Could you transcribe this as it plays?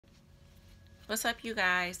What's up, you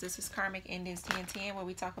guys? This is Karmic Endings 1010, where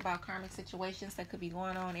we talk about karmic situations that could be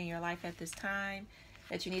going on in your life at this time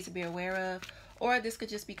that you need to be aware of, or this could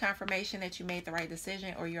just be confirmation that you made the right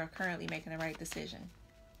decision or you're currently making the right decision.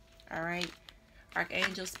 All right.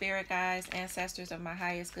 Archangel, spirit guides, ancestors of my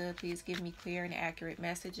highest good, please give me clear and accurate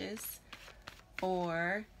messages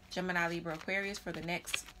for Gemini, Libra, Aquarius for the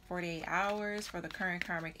next 48 hours for the current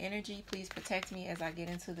karmic energy. Please protect me as I get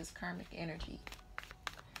into this karmic energy.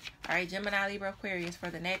 All right, Gemini, Libra, Aquarius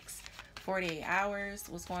for the next 48 hours.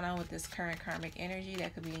 What's going on with this current karmic energy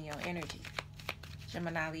that could be in your energy?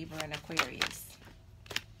 Gemini, Libra, and Aquarius.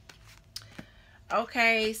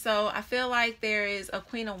 Okay, so I feel like there is a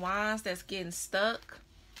Queen of Wands that's getting stuck.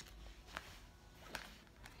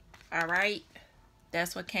 All right,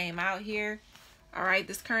 that's what came out here. All right,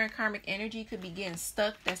 this current karmic energy could be getting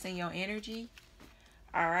stuck. That's in your energy.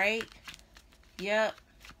 All right. Yep.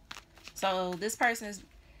 So this person is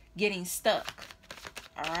getting stuck.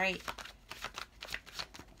 All right.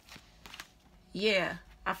 Yeah.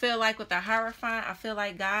 I feel like with the Hierophant, I feel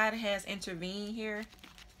like God has intervened here.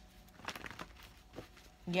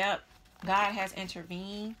 Yep. God has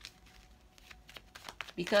intervened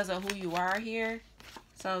because of who you are here.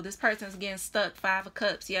 So this person's getting stuck. 5 of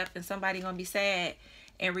Cups. Yep. And somebody gonna be sad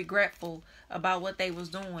and regretful about what they was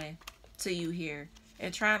doing to you here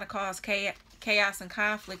and trying to cause chaos and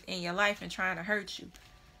conflict in your life and trying to hurt you.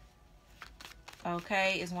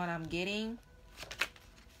 Okay, is what I'm getting.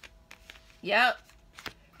 Yep.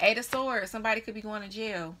 8 of Swords. Somebody could be going to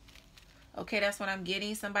jail. Okay, that's what I'm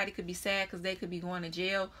getting. Somebody could be sad because they could be going to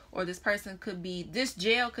jail. Or this person could be, this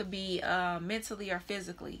jail could be mentally or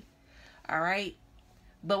physically. All right.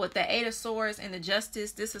 But with the 8 of Swords and the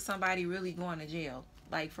Justice, this is somebody really going to jail.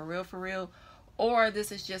 Like for real, for real. Or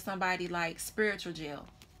this is just somebody like spiritual jail.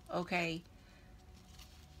 Okay.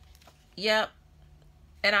 Yep.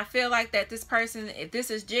 And I feel like that this person, if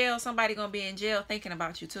this is jail, somebody going to be in jail thinking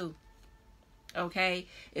about you too. Okay.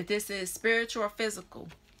 If this is spiritual or physical.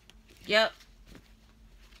 Yep.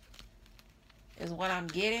 Is what I'm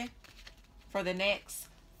getting for the next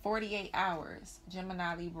 48 hours.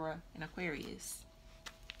 Gemini, Libra, and Aquarius.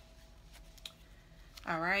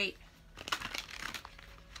 All right.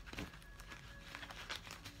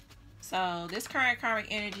 So this current karmic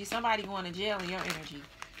energy, somebody going to jail in your energy.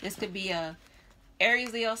 This could be a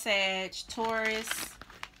Aries, Leo, Sag, Taurus,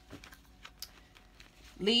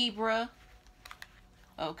 Libra,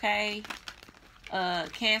 okay,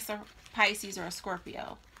 Cancer, Pisces, or a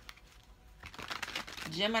Scorpio,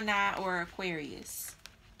 Gemini, or Aquarius,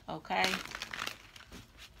 okay.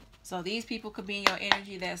 So these people could be in your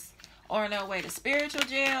energy that's on their way to spiritual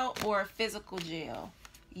jail or physical jail.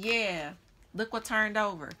 Yeah, look what turned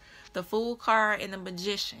over. The Fool card and the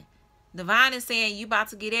Magician. Divine is saying you about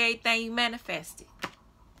to get everything you manifested.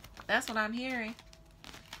 That's what I'm hearing.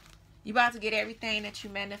 You about to get everything that you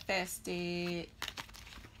manifested.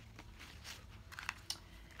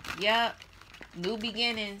 Yep. New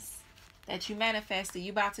beginnings that you manifested.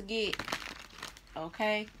 You about to get.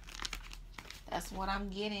 Okay. That's what I'm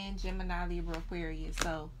getting. Gemini, Libra, Aquarius.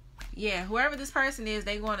 So, yeah. Whoever this person is,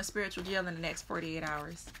 they going to spiritual jail in the next 48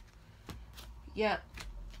 hours. Yep.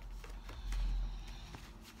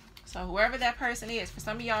 So whoever that person is, for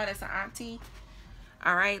some of y'all, that's an auntie.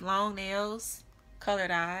 All right, long nails,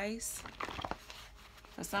 colored eyes.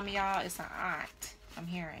 For some of y'all, it's an aunt, I'm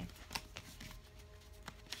hearing.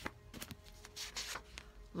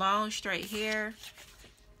 Long, straight hair,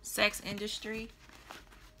 sex industry.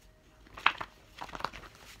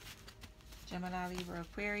 Gemini, Libra,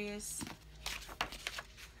 Aquarius.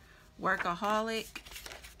 Workaholic.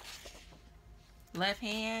 Left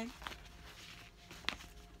hand.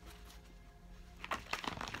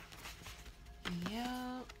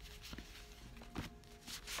 Yep.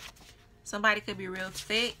 Somebody could be real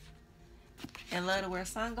thick and love to wear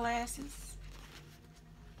sunglasses.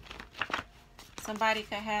 Somebody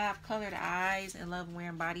could have colored eyes and love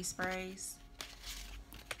wearing body sprays.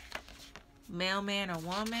 Mailman or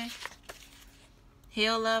woman.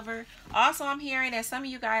 Hill lover. Also, I'm hearing that some of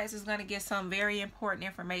you guys is going to get some very important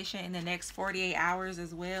information in the next 48 hours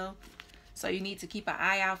as well. So you need to keep an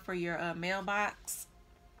eye out for your mailbox.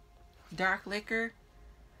 Dark liquor,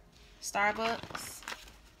 Starbucks.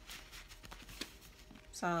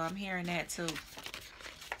 So I'm hearing that too.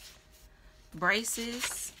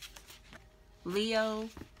 Braces, Leo,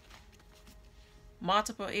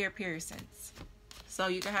 multiple ear piercings. So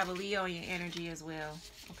you can have a Leo in your energy as well.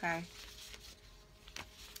 Okay.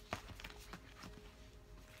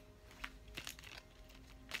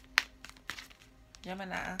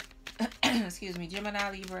 Gemini, excuse me,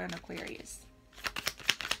 Gemini, Libra, and Aquarius.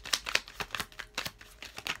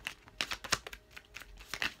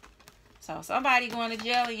 So somebody going to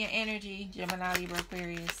jail in your energy, Gemini, Libra,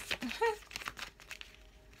 Aquarius.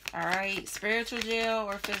 All right, spiritual jail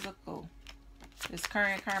or physical. This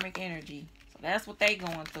current karmic energy. So that's what they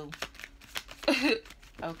going through.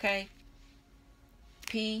 Okay.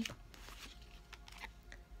 P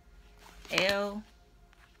L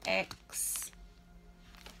X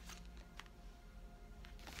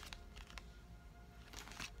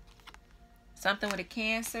something with a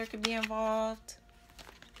Cancer could be involved.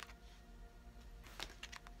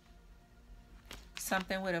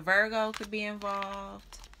 Something with a Virgo could be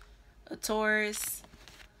involved. A Taurus.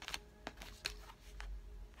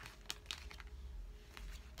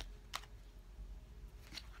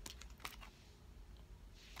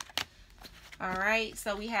 All right,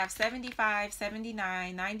 so we have 75,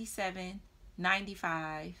 79, 97,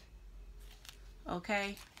 95.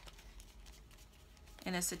 Okay?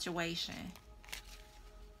 In a situation.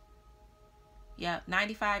 Yep,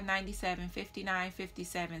 95, 97, 59,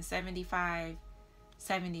 57, 75,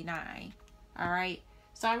 79. All right?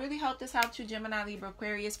 So I really hope this helped you, Gemini, Libra,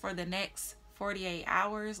 Aquarius, for the next 48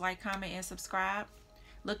 hours. Like, comment, and subscribe.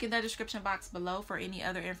 Look in the description box below for any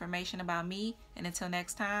other information about me. And until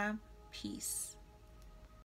next time, peace.